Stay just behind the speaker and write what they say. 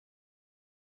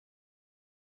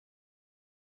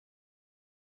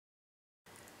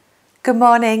Good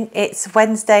morning, it's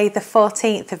Wednesday the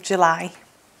 14th of July.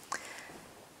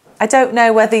 I don't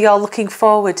know whether you're looking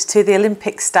forward to the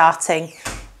Olympics starting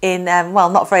in,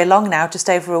 not very long now, just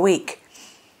over a week.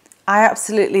 I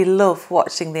absolutely love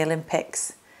watching the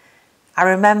Olympics. I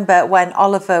remember when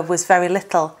Oliver was very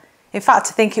little, in fact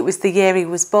I think it was the year he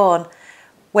was born,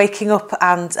 waking up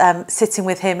and sitting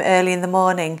with him early in the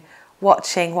morning,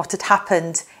 watching what had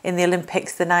happened in the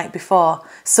Olympics the night before,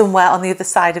 somewhere on the other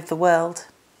side of the world.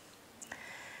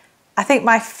 I think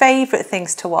my favourite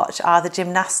things to watch are the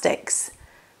gymnastics.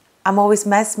 I'm always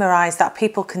mesmerised that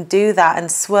people can do that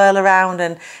and swirl around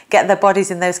and get their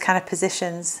bodies in those kind of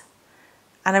positions.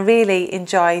 And I really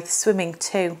enjoy the swimming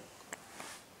too.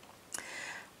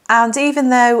 And even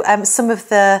though some of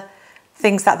the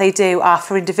things that they do are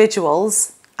for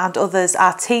individuals and others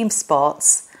are team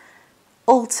sports,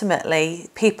 ultimately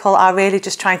people are really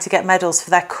just trying to get medals for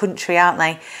their country, aren't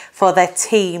they? For their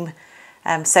team.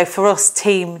 So for us,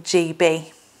 Team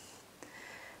GB.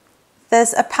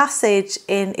 There's a passage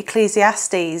in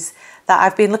Ecclesiastes that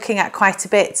I've been looking at quite a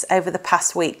bit over the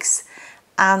past weeks,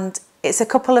 and it's a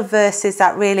couple of verses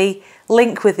that really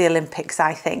link with the Olympics,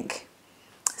 I think.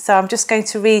 So I'm just going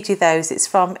to read you those. It's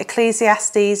from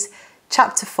Ecclesiastes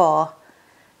chapter 4,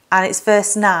 and it's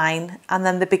verse 9 and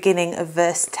then the beginning of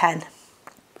verse 10.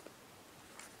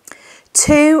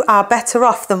 Two are better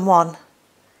off than one,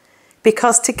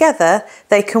 because together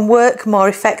they can work more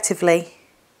effectively.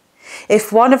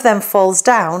 If one of them falls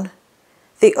down,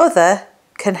 the other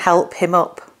can help him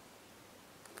up.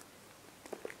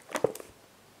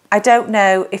 I don't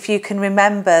know if you can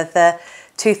remember the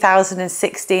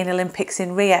 2016 Olympics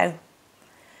in Rio,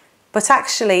 but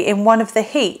actually in one of the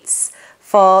heats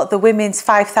for the women's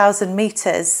 5,000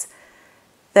 metres,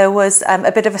 there was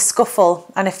a bit of a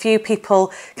scuffle and a few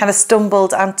people kind of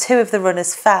stumbled and two of the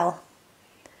runners fell.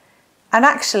 And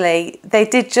actually, they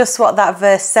did just what that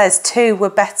verse says, two were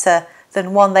better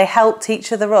than one. They helped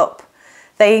each other up.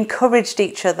 They encouraged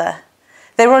each other.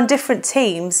 They were on different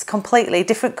teams, completely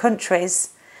different countries.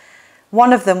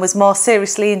 One of them was more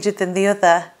seriously injured than the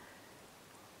other,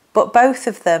 but both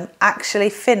of them actually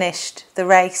finished the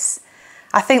race.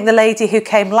 I think the lady who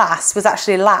came last was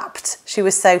actually lapped. She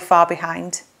was so far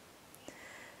behind.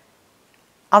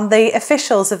 And the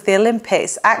officials of the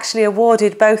Olympics actually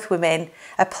awarded both women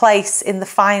a place in the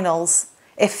finals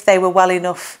if they were well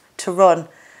enough to run,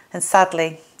 and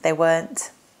sadly they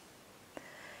weren't.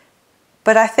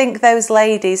 But I think those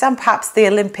ladies, and perhaps the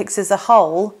Olympics as a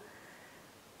whole,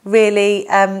 really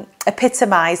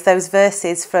epitomise those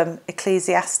verses from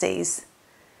Ecclesiastes.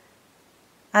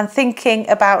 And thinking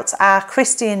about our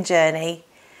Christian journey,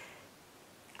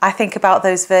 I think about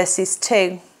those verses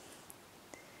too.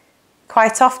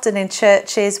 Quite often in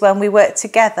churches, when we work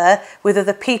together with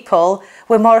other people,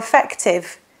 we're more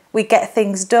effective. We get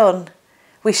things done.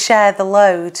 We share the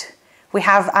load. We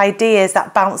have ideas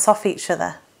that bounce off each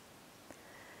other.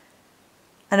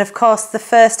 And of course, the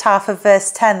first half of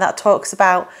verse 10 that talks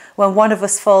about when one of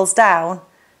us falls down,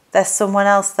 there's someone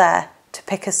else there to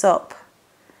pick us up.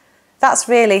 That's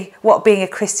really what being a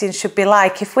Christian should be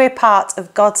like. If we're part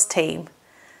of God's team,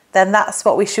 then that's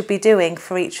what we should be doing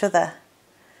for each other.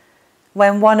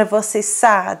 When one of us is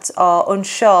sad or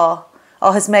unsure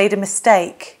or has made a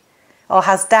mistake or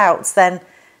has doubts, then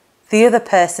the other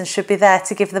person should be there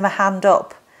to give them a hand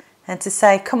up and to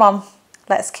say, come on,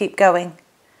 let's keep going.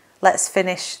 Let's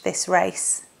finish this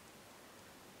race.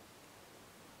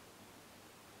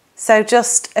 So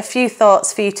just a few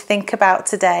thoughts for you to think about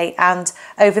today and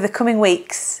over the coming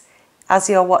weeks as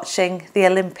you're watching the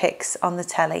Olympics on the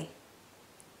telly.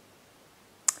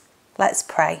 Let's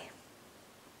pray.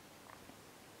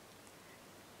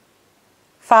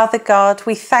 Father God,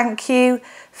 we thank you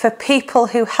for people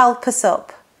who help us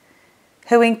up,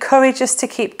 who encourage us to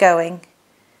keep going,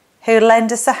 who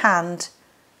lend us a hand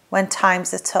when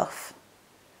times are tough.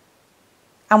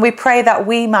 And we pray that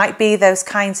we might be those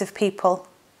kinds of people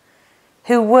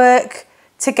who work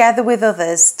together with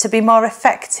others to be more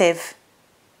effective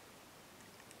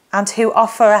and who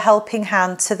offer a helping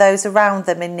hand to those around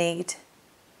them in need.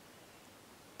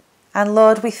 And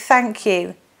Lord, we thank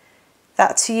you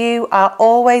that you are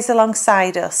always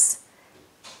alongside us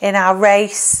in our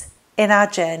race, in our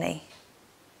journey.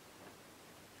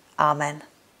 Amen.